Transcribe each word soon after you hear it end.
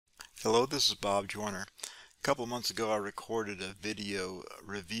Hello, this is Bob Joyner. A couple of months ago I recorded a video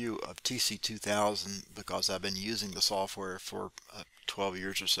review of tc2000 because I've been using the software for 12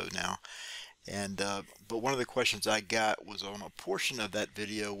 years or so now. But one of the questions I got was on a portion of that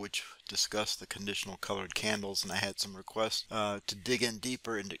video which discussed the conditional colored candles, and I had some requests to dig in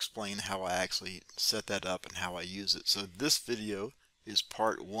deeper and explain how I actually set that up and how I use it. So this video is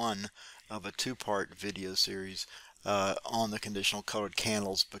part one of a two-part video series on the conditional colored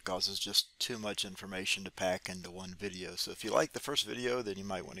candles, because it's just too much information to pack into one video. So if you like the first video, then you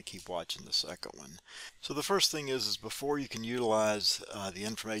might want to keep watching the second one. So the first thing is before you can utilize the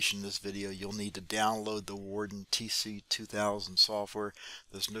information in this video, you'll need to download the Worden tc2000 software.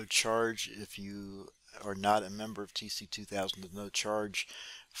 There's no charge if you are not a member of tc2000. There's no charge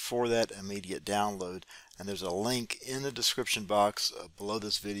for that immediate download, and there's a link in the description box below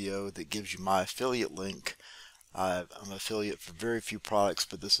this video that gives you my affiliate link. I'm an affiliate for very few products,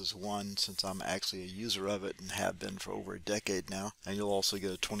 but this is one since I'm actually a user of it and have been for over a decade now. And you'll also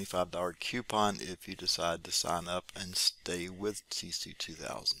get a $25 coupon if you decide to sign up and stay with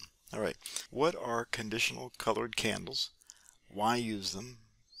tc2000. Alright, what are conditional colored candles? Why use them?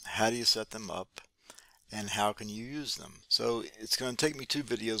 How do you set them up? And how can you use them? So it's going to take me two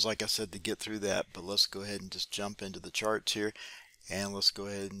videos, like I said, to get through that, but let's go ahead and just jump into the charts here. And let's go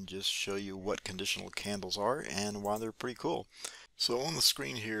ahead and just show you what conditional candles are and why they're pretty cool. So on the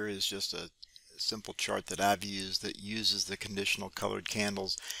screen here is just a simple chart that I've used that uses the conditional colored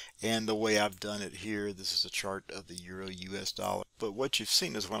candles, and the way I've done it here, this is a chart of the Euro US dollar. But what you've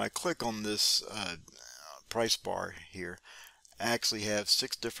seen is when I click on this price bar here, I actually have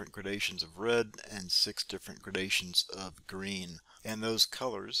 6 different gradations of red and 6 different gradations of green, and those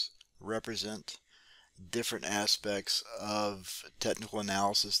colors represent different aspects of technical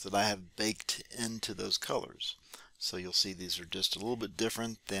analysis that I have baked into those colors. So you'll see these are just a little bit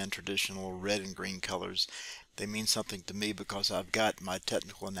different than traditional red and green colors. They mean something to me because I've got my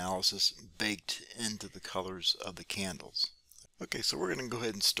technical analysis baked into the colors of the candles. Okay, so we're going to go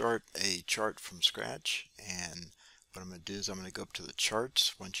ahead and start a chart from scratch, and what I'm going to do is I'm going to go up to the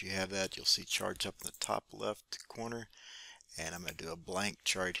charts. Once you have that, you'll see charts up in the top left corner, and I'm going to do a blank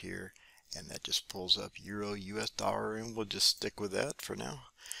chart here. And that just pulls up Euro US dollar, and we'll just stick with that for now.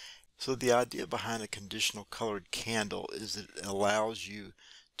 So the idea behind a conditional colored candle is that it allows you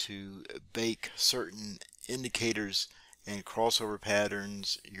to bake certain indicators and crossover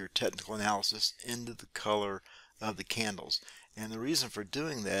patterns, your technical analysis, into the color of the candles. And the reason for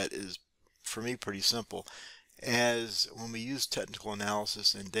doing that is, for me, pretty simple. As when we use technical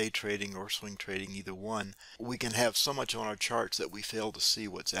analysis in day trading or swing trading, either one, we can have so much on our charts that we fail to see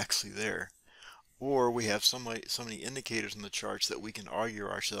what's actually there. Or we have so many indicators in the charts that we can argue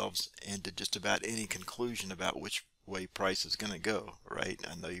ourselves into just about any conclusion about which way price is going to go, right?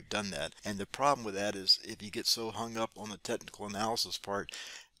 I know you've done that. And the problem with that is, if you get so hung up on the technical analysis part,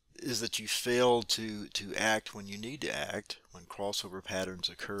 is that you fail to act when you need to act, when crossover patterns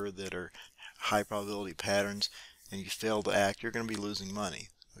occur that are high probability patterns, and you fail to act, you're going to be losing money.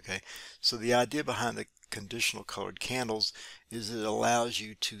 Okay, so the idea behind the conditional colored candles is it allows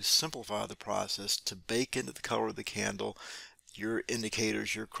you to simplify the process to bake into the color of the candle your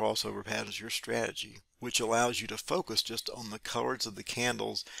indicators, your crossover patterns, your strategy, which allows you to focus just on the colors of the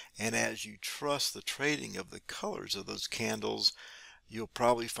candles. And as you trust the trading of the colors of those candles, you'll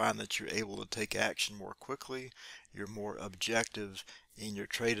probably find that you're able to take action more quickly, you're more objective in your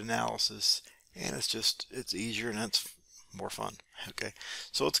trade analysis, and it's easier and it's more fun. Okay,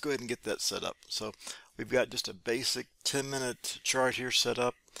 so let's go ahead and get that set up. So we've got just a basic 10-minute chart here set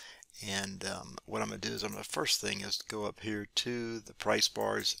up, and what I'm going to do is first thing is go up here to the price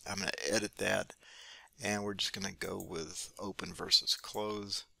bars. I'm going to edit that, and we're just going to go with open versus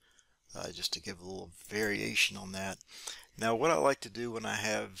close, just to give a little variation on that. Now what I like to do when I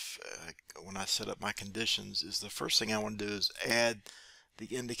set up my conditions is the first thing I want to do is add the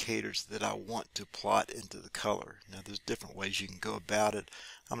indicators that I want to plot into the color. Now there's different ways you can go about it.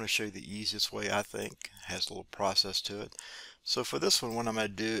 I'm going to show you the easiest way. I think it has a little process to it. So for this one, what I'm going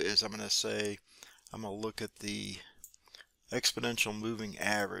to do is I'm going to look at the exponential moving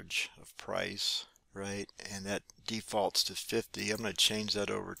average of price, right? And that defaults to 50. I'm going to change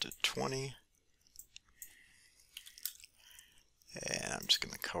that over to 20. And I'm just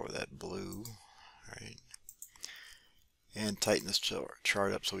going to color that blue, right? And tighten this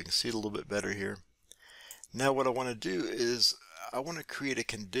chart up so we can see it a little bit better here. Now what I want to do is I want to create a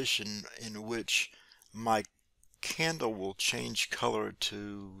condition in which my candle will change color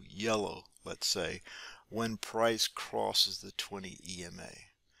to yellow, let's say, when price crosses the 20 EMA.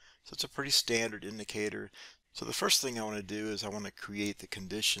 So it's a pretty standard indicator. So the first thing I want to do is I want to create the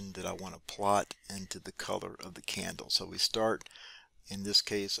condition that I want to plot into the color of the candle. So we start, in this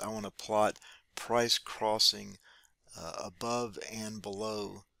case, I want to plot price crossing above and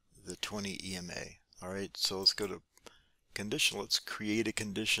below the 20 EMA. Alright, so let's go to conditional. Let's create a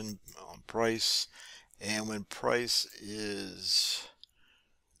condition on price, and when price is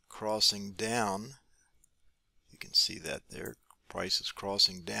crossing down, you can see that there, price is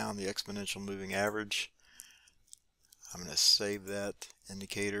crossing down the exponential moving average. I'm going to save that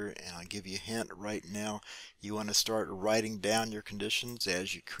indicator, and I'll give you a hint right now. You want to start writing down your conditions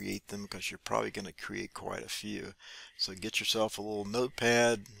as you create them, because you're probably going to create quite a few. So get yourself a little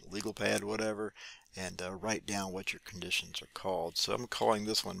notepad, legal pad, whatever, and write down what your conditions are called. So I'm calling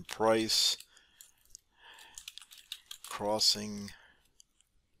this one price crossing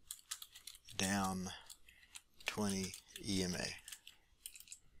down 20 EMA.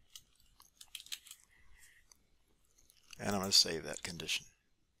 And I'm going to save that condition.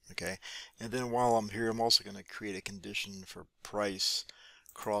 Okay, and then while I'm here, I'm also going to create a condition for price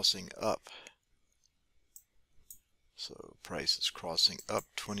crossing up. So price is crossing up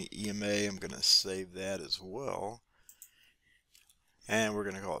 20 EMA. I'm going to save that as well. And we're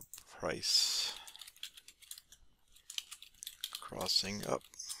going to call it price crossing up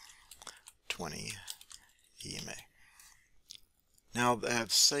 20 EMA. Now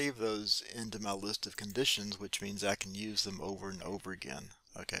I've saved those into my list of conditions, which means I can use them over and over again.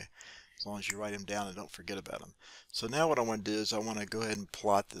 Okay, as long as you write them down and don't forget about them. So now what I want to do is I want to go ahead and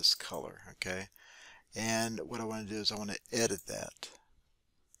plot this color. Okay, and what I want to do is I want to edit that.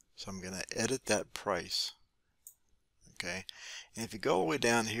 So I'm going to edit that price. Okay, and if you go all the way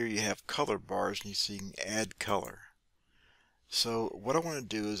down here, you have color bars, and you see you can add color. So what I want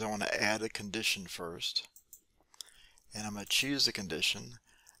to do is I want to add a condition first, and I'm going to choose the condition,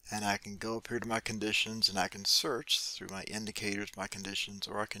 and I can go up here to my conditions, and I can search through my indicators, my conditions,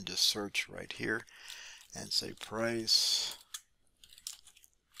 or I can just search right here and say price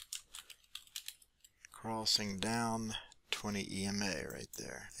crossing down 20 EMA right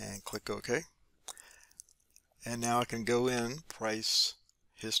there, and click OK. And now I can go in price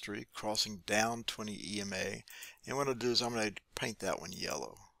history crossing down 20 EMA, and what I'll do is I'm going to paint that one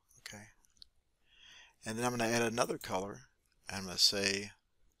yellow. Okay, and then I'm going to add another color. I'm going to say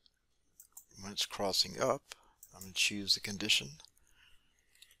when it's crossing up, I'm going to choose the condition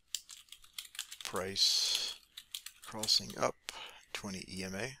price crossing up 20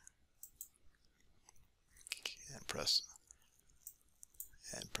 EMA, and press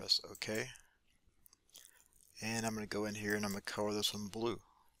OK. And I'm going to go in here and I'm going to color this one blue.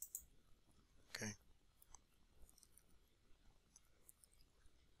 Okay.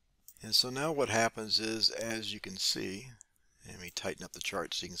 And so now what happens is, as you can see, let me tighten up the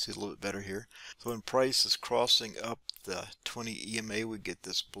chart so you can see a little bit better here. So when price is crossing up the 20 EMA, we get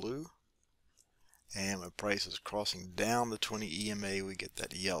this blue. And when price is crossing down the 20 EMA, we get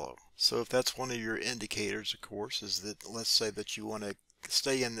that yellow. So if that's one of your indicators, of course, is that, let's say that you want to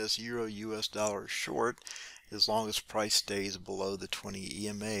stay in this Euro US dollar short as long as price stays below the 20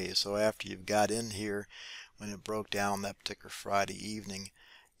 EMA. So after you've got in here, when it broke down on that particular Friday evening,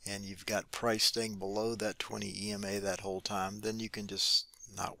 and you've got price staying below that 20 EMA that whole time, then you can just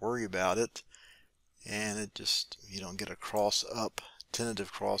not worry about it, and it just, you don't get a cross up,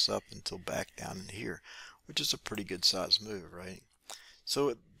 tentative cross up until back down in here, which is a pretty good size move, right?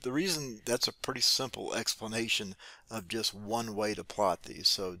 So the reason, that's a pretty simple explanation of just one way to plot these,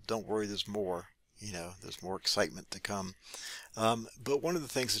 so don't worry, there's more. You know, there's more excitement to come. But one of the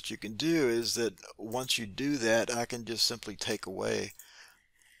things that you can do is that once you do that, I can just simply take away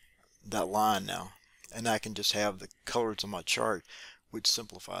that line now, and I can just have the colors on my chart, which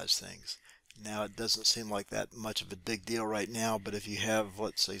simplifies things. Now it doesn't seem like that much of a big deal right now, but if you have,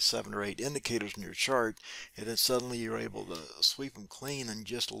 let's say, 7 or 8 indicators in your chart, and then suddenly you're able to sweep them clean and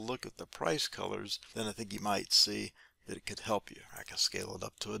just look at the price colors, then I think you might see that it could help you. I can scale it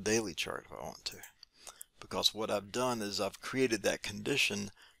up to a daily chart if I want to, because what I've done is I've created that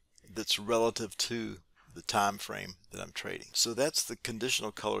condition that's relative to the time frame that I'm trading. So that's the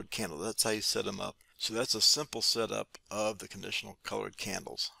conditional colored candle. That's how you set them up. So that's a simple setup of the conditional colored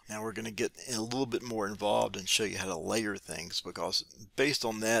candles. Now we're going to get a little bit more involved and show you how to layer things, because based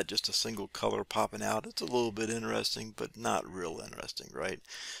on that, just a single color popping out, it's a little bit interesting, but not real interesting, right?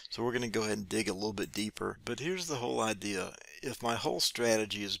 So we're going to go ahead and dig a little bit deeper. But here's the whole idea. If my whole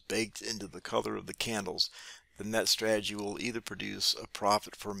strategy is baked into the color of the candles, then that strategy will either produce a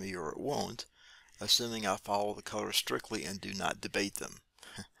profit for me or it won't, assuming I follow the colors strictly and do not debate them.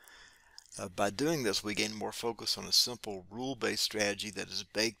 By doing this, we gain more focus on a simple rule-based strategy that is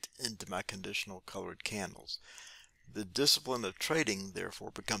baked into my conditional colored candles. The discipline of trading,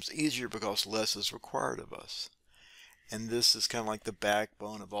 therefore, becomes easier because less is required of us. And this is kind of like the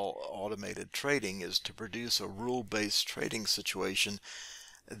backbone of all automated trading, is to produce a rule-based trading situation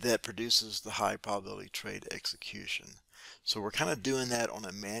that produces the high probability trade execution. So we're kind of doing that on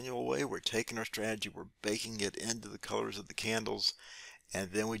a manual way. We're taking our strategy, we're baking it into the colors of the candles,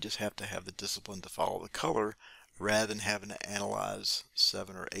 and then we just have to have the discipline to follow the color rather than having to analyze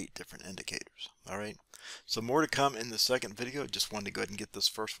 7 or 8 different indicators. Alright, so more to come in the second video. Just wanted to go ahead and get this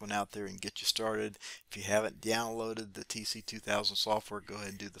first one out there and get you started. If you haven't downloaded the TC2000 software, go ahead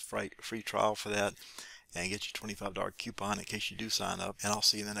and do the free trial for that and get your $25 coupon in case you do sign up, and I'll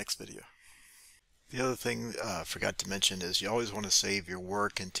see you in the next video. The other thing I forgot to mention is you always want to save your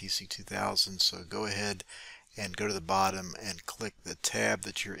work in TC2000, so go ahead and go to the bottom and click the tab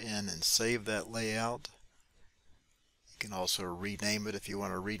that you're in and save that layout. You can also rename it if you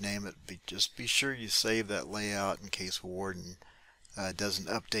want to rename it. Just be sure you save that layout in case Worden doesn't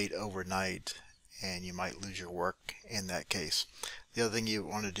update overnight and you might lose your work in that case. The other thing you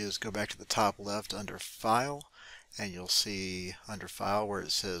want to do is go back to the top left under File, and you'll see under File where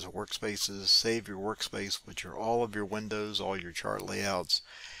it says Workspaces. Save your workspace, which are all of your windows, all your chart layouts,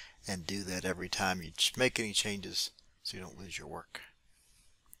 and do that every time you make any changes so you don't lose your work.